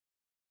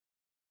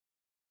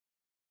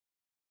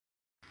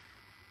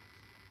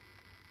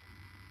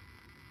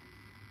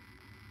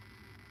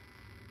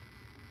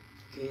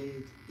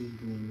Good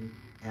evening,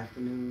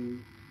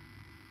 afternoon,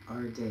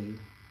 or day,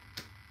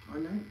 or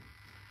night.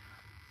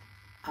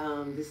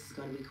 This is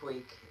going to be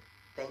quick.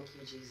 Thank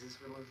you, Jesus,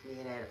 for moving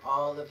me, and at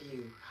all of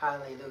you.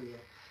 Hallelujah.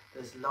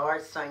 This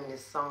Lord sang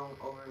this song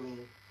over me.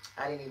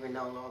 I didn't even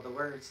know all the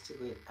words to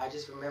it. I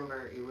just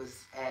remember it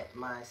was at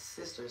my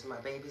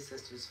baby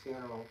sister's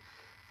funeral.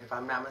 If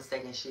I'm not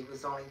mistaken, she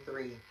was only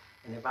 3.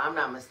 And if I'm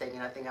not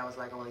mistaken, I think I was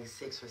like only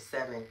 6 or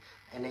 7.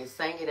 And they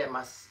sang it at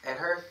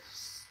her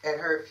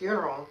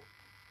funeral.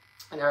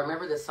 And I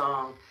remember the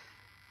song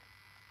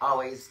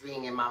always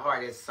being in my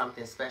heart as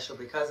something special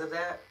because of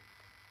that.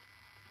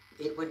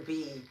 It would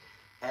be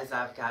as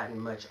I've gotten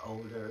much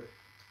older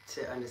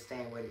to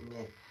understand what it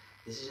meant.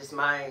 This is just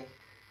my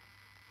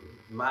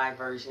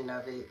version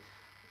of it,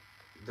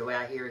 the way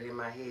I hear it in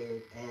my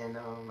head. And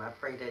I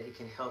pray that it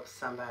can help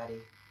somebody.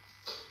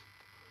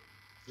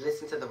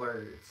 Listen to the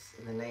words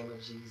in the name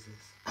of Jesus.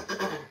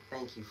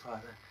 Thank you,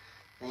 Father.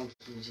 Thank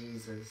you,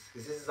 Jesus.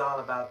 Because this is all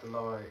about the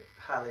Lord.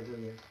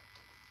 Hallelujah.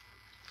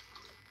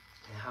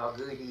 And how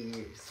good He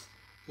is.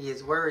 He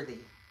is worthy.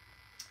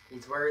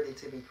 He's worthy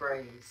to be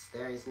praised.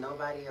 There is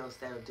nobody else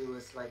that'll do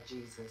us like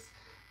Jesus.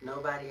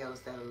 Nobody else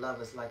that'll love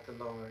us like the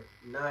Lord.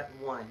 Not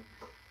one.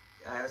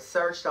 I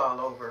searched all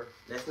over.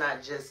 That's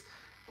not just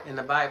in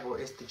the Bible.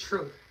 It's the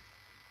truth.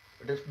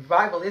 The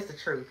Bible is the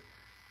truth.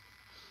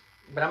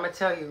 But I'm going to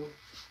tell you,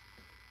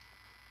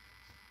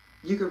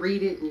 you can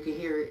read it and you can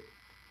hear it.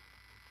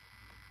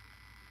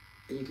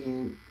 And you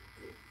can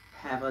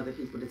have other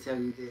people to tell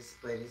you this,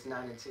 but it's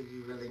not until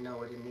you really know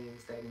what it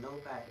means that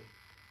nobody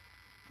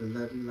will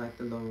love you like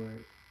the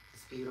Lord.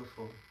 It's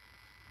beautiful.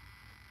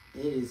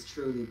 It is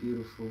truly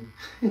beautiful.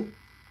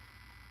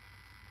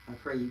 I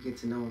pray you get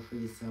to know Him for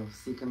yourself.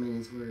 Seek Him in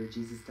His Word.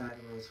 Jesus died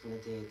and rose from the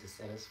dead to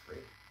set us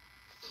free.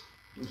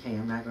 Okay,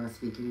 I'm not going to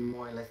speak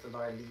anymore unless the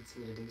Lord leads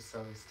me to do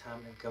so. It's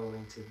time to go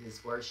into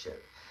this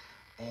worship.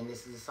 And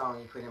this is a song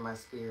He put in my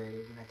spirit,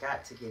 and I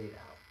got to get it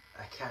out.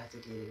 I got to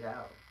get it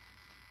out.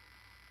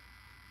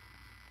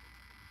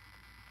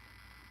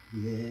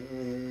 Yes.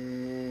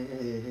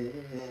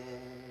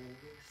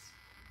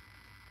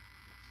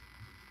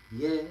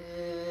 Yes.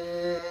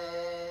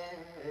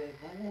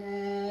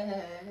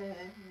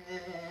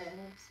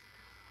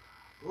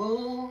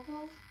 Oh,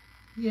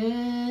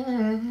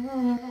 yes.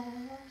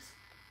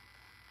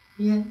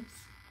 Yes,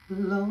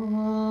 Lord.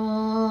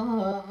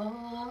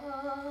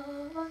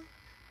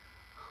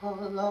 Oh,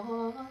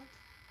 Lord.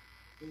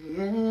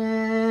 Yes.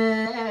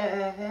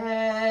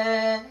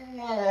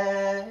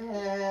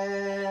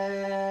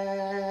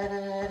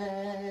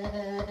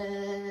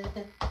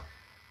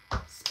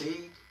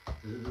 Speak,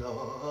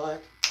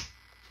 Lord.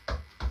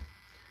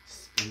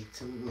 Speak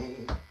to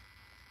me.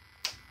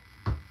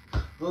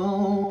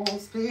 Oh,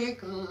 speak,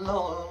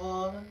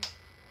 Lord.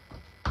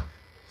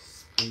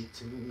 Speak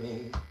to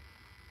me.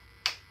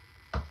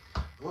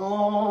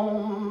 Oh,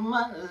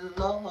 my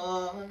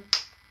Lord.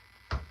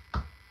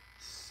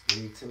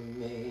 Speak to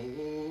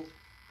me.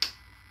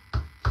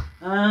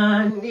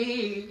 I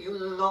need you,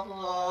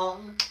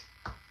 Lord.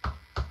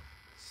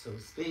 So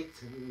speak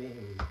to me.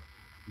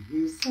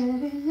 You said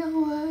in your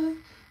word,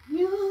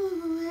 you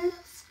will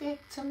speak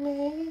to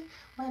me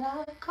when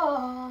I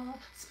call.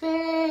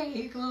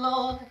 Speak,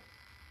 Lord.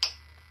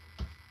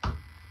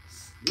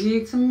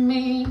 Speak to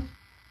me.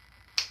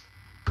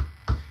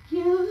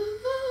 You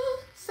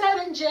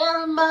said in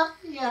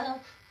Jeremiah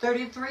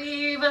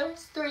 33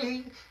 verse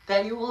 3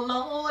 that you will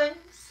always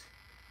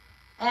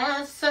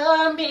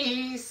answer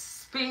me.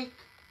 Speak.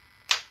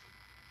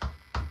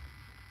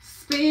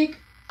 Speak,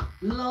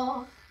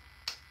 Lord.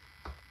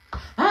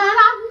 And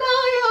I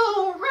know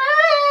you're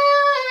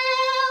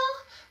real,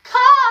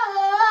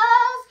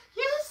 'cause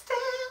you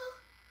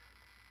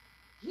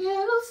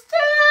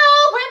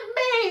still with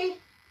me.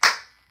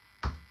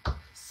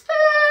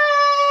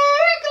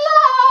 Speak,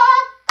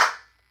 Lord.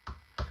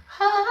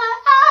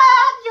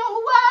 And your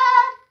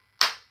word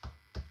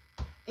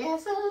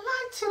is a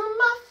light to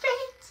my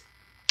feet.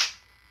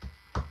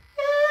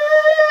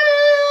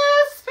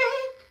 Yeah,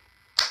 speak.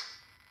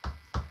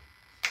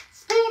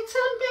 Speak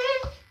to me.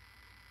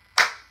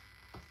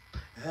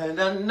 And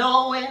I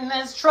know in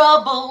this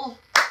trouble,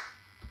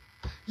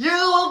 you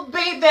will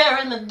be there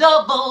in the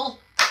double.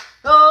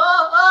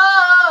 Oh,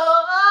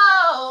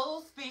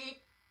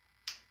 speak.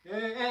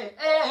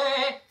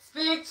 Hey,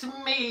 speak to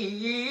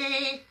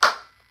me.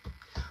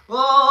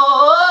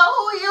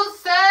 Oh, you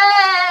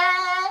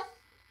said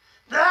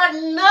that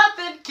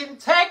nothing can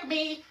take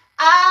me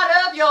out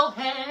of your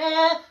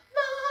hand.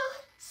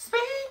 Lord,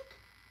 speak.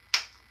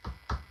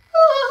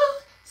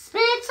 Ooh,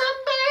 speak to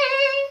me.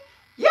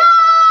 Yeah.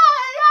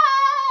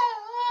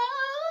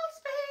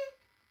 Speak.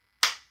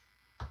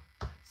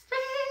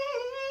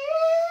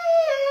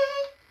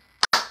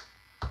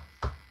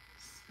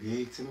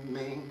 Speak to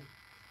me.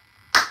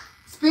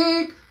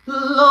 Speak,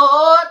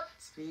 Lord.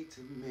 Speak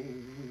to me.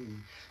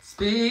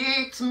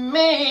 Speak to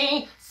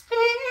me.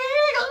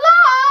 Speak,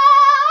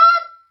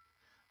 Lord.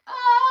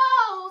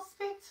 Oh,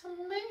 speak to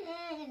me.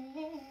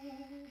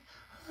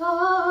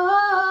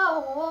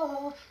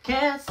 Oh,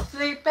 can't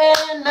sleep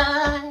at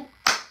night.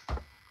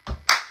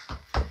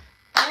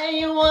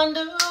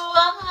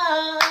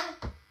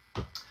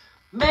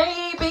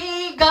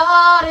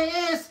 God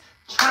is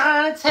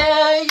trying to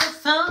tell you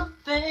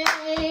something.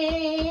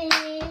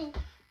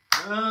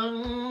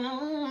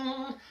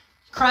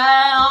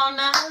 Cry all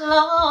night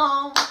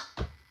long.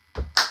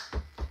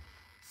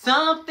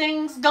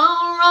 Something's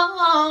gone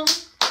wrong.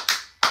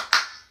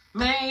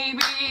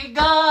 Maybe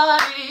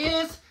God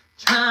is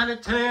trying to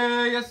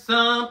tell you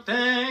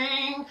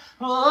something.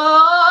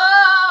 Oh,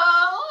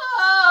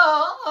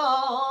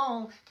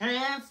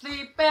 can't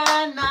sleep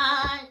at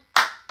night.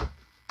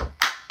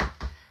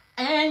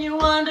 And you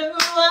wonder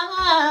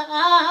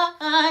why.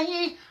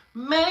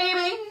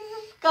 Maybe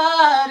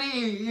God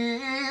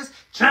is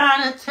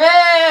trying to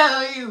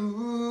tell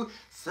you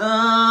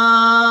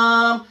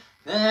something.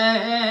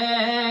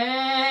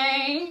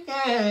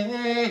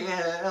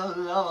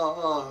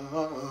 Lord,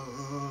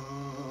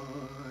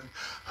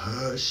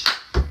 hush,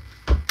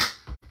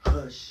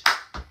 hush.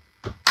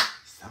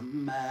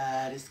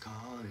 Somebody's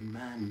calling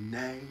my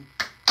name.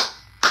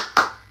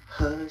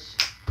 Hush,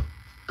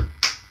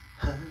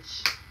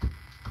 hush.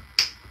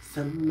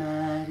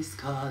 Somebody's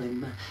calling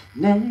my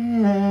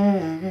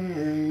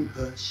name.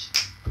 Hush,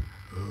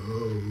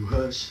 oh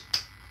hush.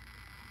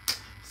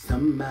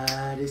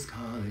 Somebody's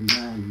calling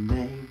my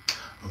name.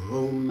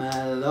 Oh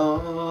my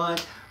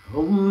Lord,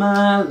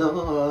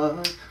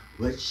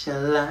 what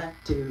shall I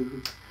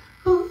do?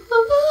 Ooh,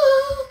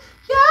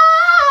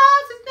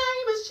 yes, his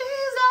name is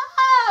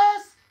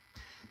Jesus.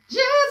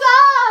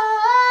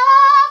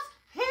 Jesus,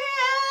 he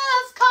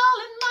is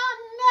calling my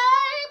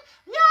name.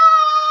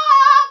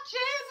 Yeah,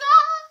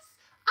 Jesus,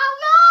 I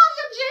love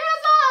you,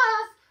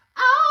 Jesus.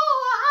 Oh,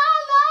 I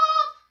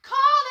love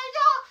calling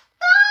your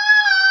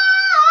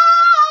name,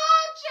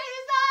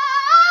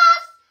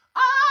 Jesus.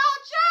 Oh,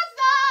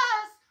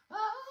 Jesus,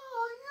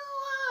 oh, you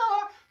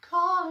are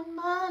calling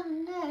my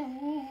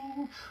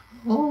name.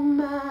 Oh,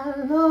 my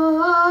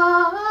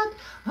Lord,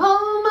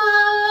 oh, my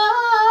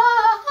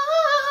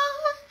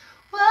Lord,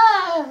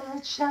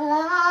 what shall I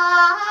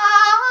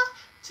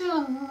do?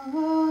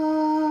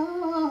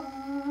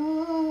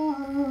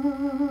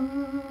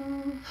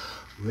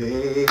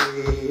 Wade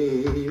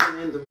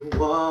in the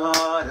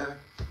water,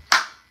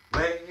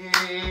 wade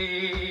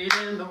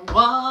in the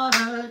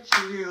water,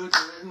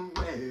 children,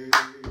 wade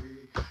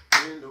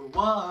in the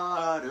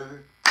water.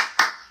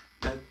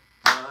 Let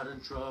God in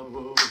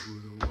trouble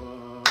the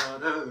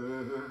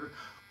water.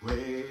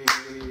 Wade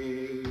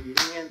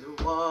in the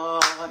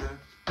water,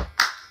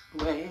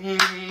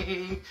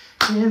 wade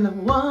in the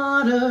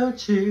water,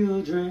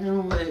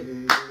 children, wade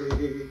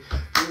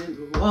in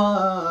the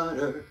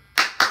water.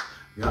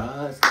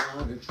 God's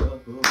gonna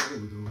trouble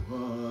the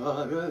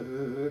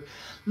water.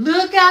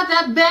 Look at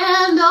that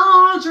band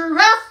all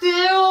dressed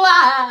in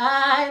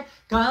white.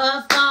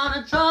 God's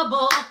gonna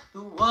trouble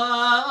the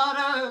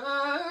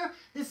water.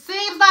 It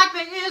seems like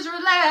the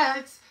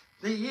Israelites,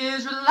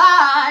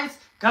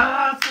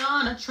 God's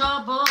gonna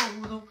trouble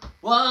the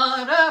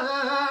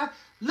water.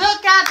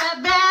 Look at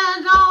that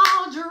band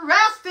all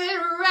dressed in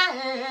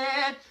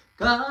red.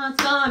 God's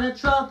gonna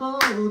trouble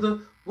the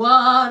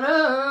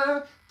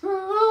water.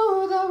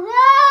 Through the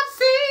Red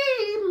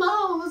Sea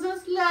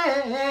Moses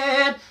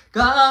led.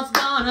 God's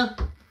gonna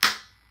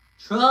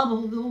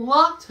trouble the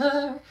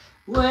water.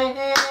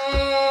 Wade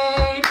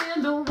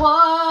in the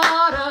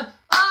water.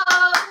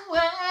 Oh,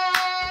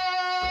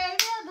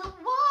 wade in the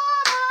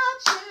water,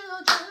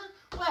 children.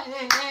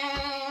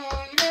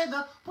 Wade in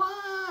the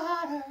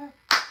water.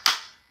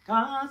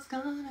 God's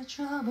gonna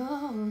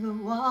trouble the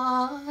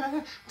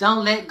water.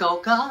 Don't let go.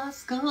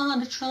 God's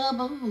gonna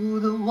trouble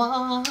the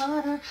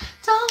water.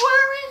 Don't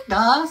worry.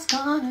 God's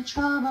gonna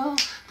trouble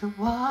the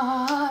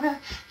water.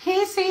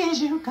 He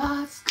sees you.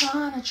 God's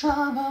gonna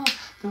trouble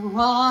the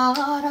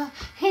water.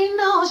 He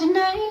knows your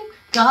name.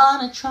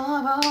 Gonna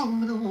trouble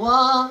the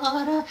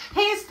water.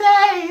 He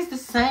stays the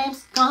same.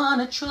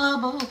 Gonna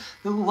trouble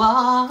the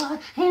water.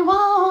 He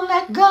won't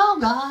let go.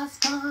 God's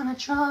gonna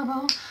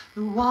trouble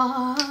the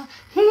water.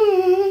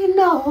 He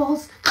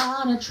knows.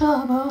 Gonna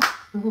trouble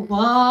the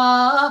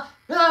water.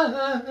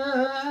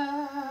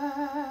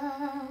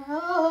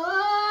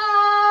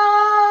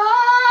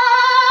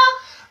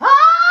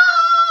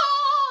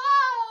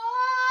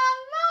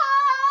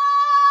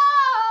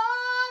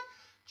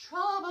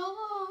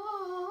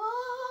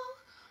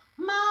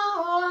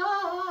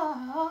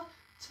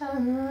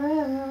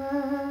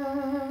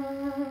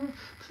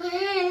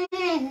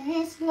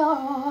 Please,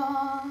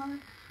 Lord.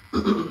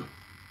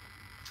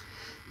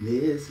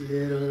 This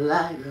little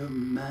light of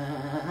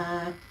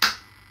mine,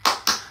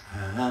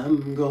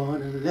 I'm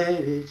gonna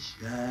let it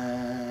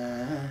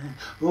shine.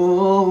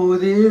 Oh,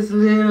 this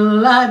little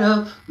light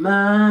of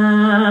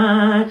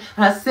mine,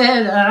 I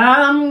said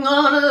I'm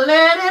gonna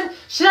let it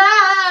shine.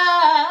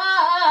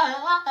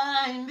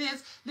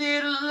 This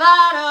little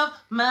light of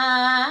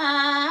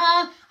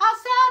mine, I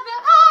said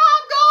that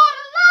I'm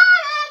gonna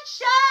let it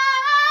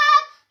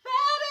shine.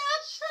 Let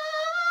it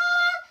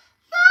shine,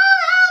 let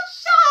it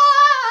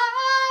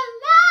shine,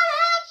 let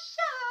it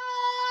shine.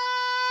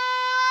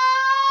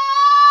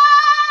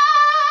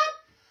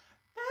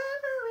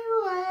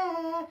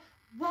 Everywhere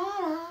that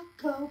I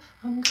go,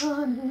 I'm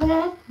gonna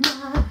let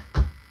my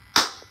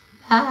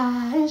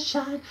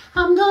shine.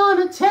 I'm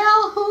gonna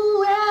tell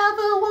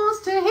whoever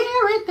wants to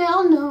hear it,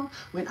 they'll know.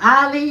 When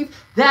I leave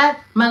that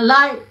my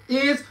light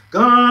is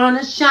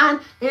gonna shine.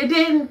 It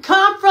didn't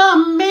come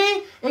from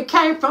me, it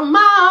came from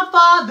my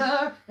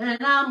Father,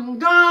 and I'm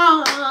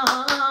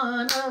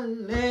gonna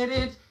let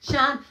it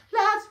shine.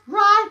 Let's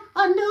write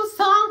a new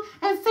song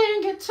and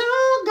sing it to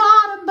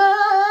God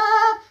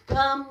above.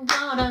 I'm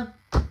gonna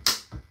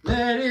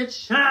let it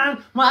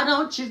shine. Why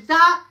don't you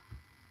stop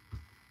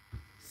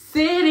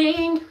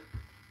sitting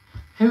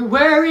and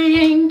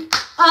worrying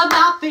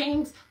about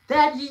things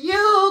that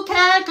you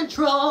can't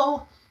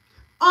control?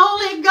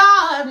 Only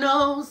God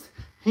knows.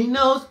 He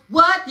knows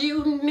what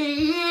you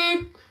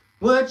need.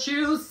 What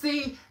you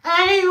see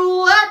ain't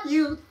what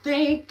you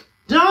think.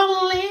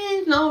 Don't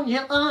lean on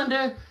your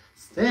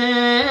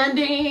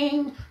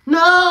understanding.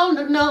 No,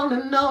 no, no,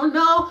 no, no,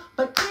 no.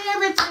 But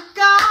give it to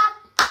God.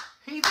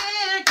 He's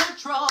in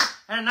control.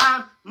 And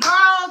I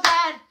know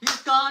that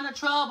he's gonna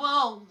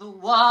trouble the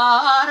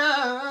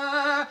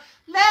water.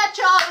 Let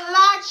your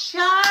light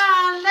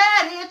shine,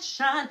 let it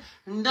shine.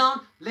 And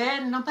don't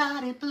let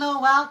nobody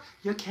blow out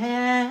your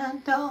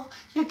candle.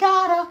 You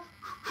gotta,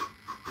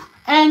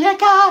 and you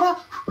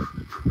gotta,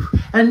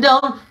 and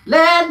don't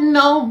let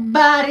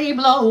nobody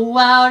blow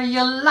out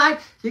your light.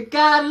 You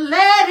gotta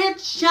let it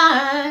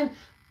shine,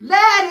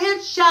 let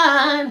it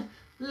shine,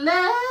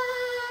 let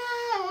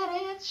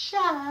it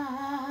shine.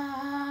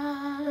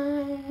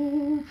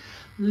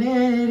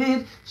 Let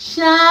it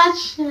shine,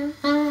 shine.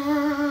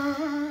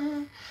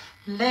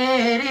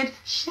 Let it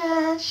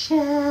shine,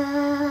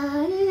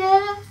 shine,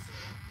 yes.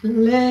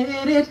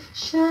 Let it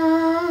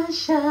shine,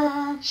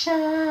 shine,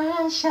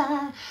 shine,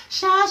 shine, shine,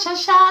 shine, shine,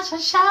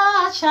 shine,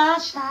 shine, shine,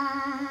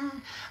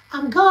 shine.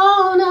 I'm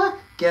gonna,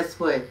 guess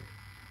what?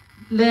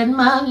 Let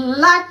my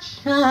light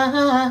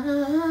shine.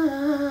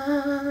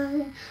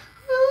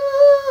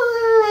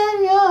 Ooh,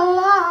 let your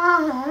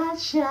light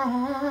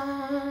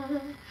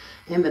shine.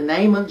 In the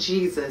name of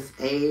Jesus,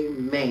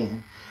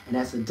 amen. And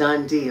that's a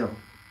done deal.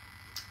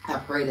 I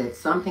pray that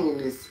something in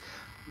this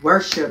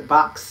worship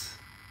box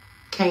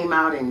came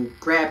out and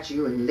grabbed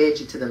you and led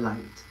you to the light.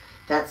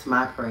 That's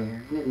my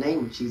prayer. In the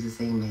name of Jesus,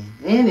 amen.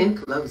 And in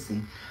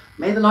closing,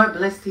 may the Lord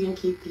bless thee and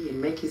keep thee and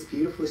make his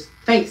beautiful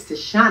face to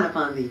shine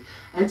upon thee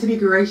and to be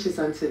gracious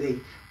unto thee.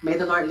 May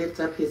the Lord lift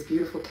up his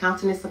beautiful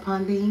countenance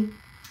upon thee.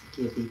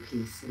 Give thee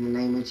peace in the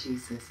name of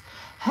Jesus.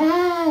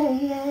 Hey,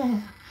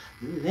 yeah.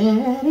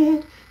 Let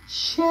it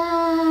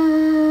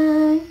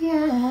shine.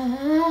 Yeah.